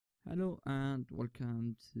Hello and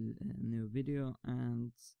welcome to a new video,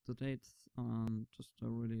 and today it's just a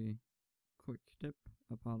really quick tip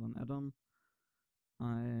about an add-on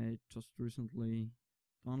I just recently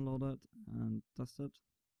downloaded and tested,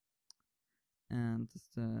 and it's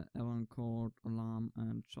the add-on called Alarm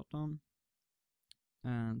and Shutdown,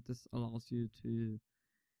 and this allows you to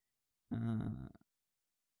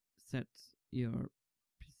set your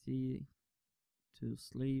PC to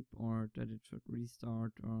sleep, or that it should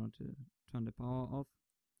restart, or to turn the power off.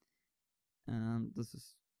 And this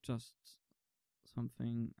is just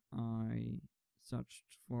something I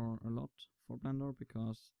searched for a lot for Blender,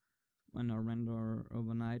 because when I render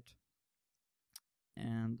overnight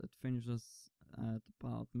and it finishes at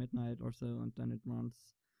about midnight or so, and then it runs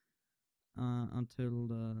until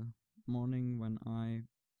the morning when I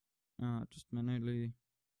just manually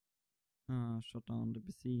shut down the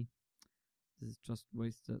PC. This is just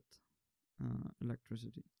wasted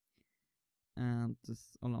electricity, and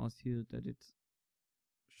this allows you that it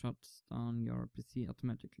shuts down your PC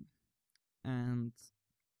automatically. And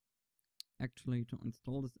actually, to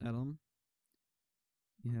install this add-on,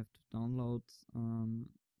 you have to download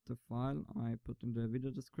the file I put in the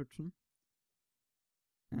video description,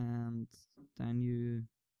 and then you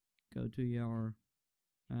go to your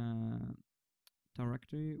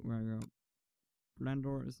directory where your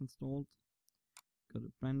Blender is installed. Go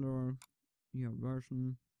to Blender, your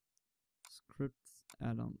version, scripts,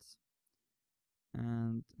 add-ons,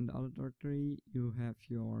 and in the other directory you have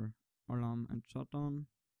your alarm and shutdown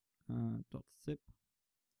 .zip,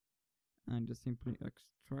 and you simply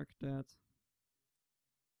extract that,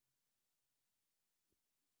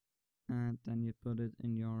 and then you put it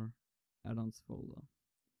in your add-ons folder.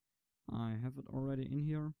 I have it already in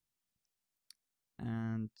here,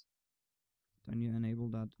 and then you enable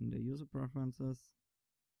that in the user preferences.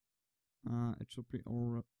 It should be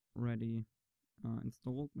already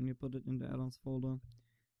installed when you put it in the add-ons folder,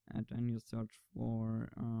 and then you search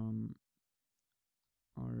for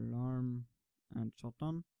alarm and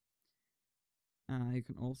shutdown. You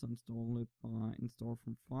can also install it by install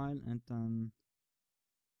from file, and then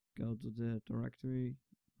go to the directory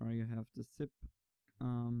where you have the zip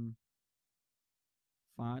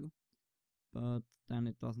file, but then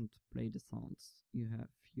it doesn't play the sounds you have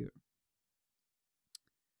here.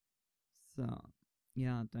 So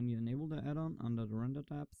yeah, then you enable the add-on under the render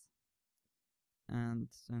tabs, and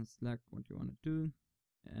then select what you want to do,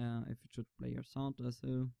 if it should play your sound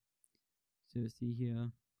also. So you see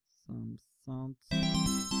here some sounds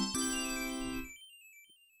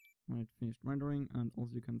when it finished rendering, and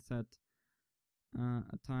also you can set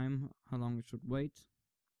a time how long it should wait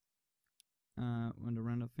when the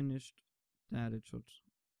render finished, that it should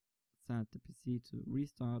set the PC to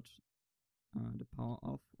restart the power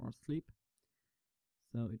off or sleep.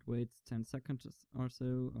 So it waits 10 seconds or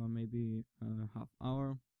so, or maybe a half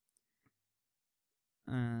hour.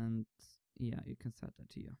 And yeah, you can set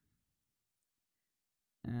that here.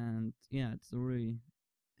 And yeah, it's a really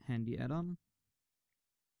handy add-on,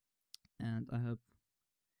 and I hope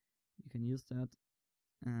you can use that,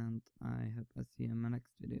 and I hope I see you in my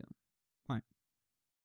next video. Bye.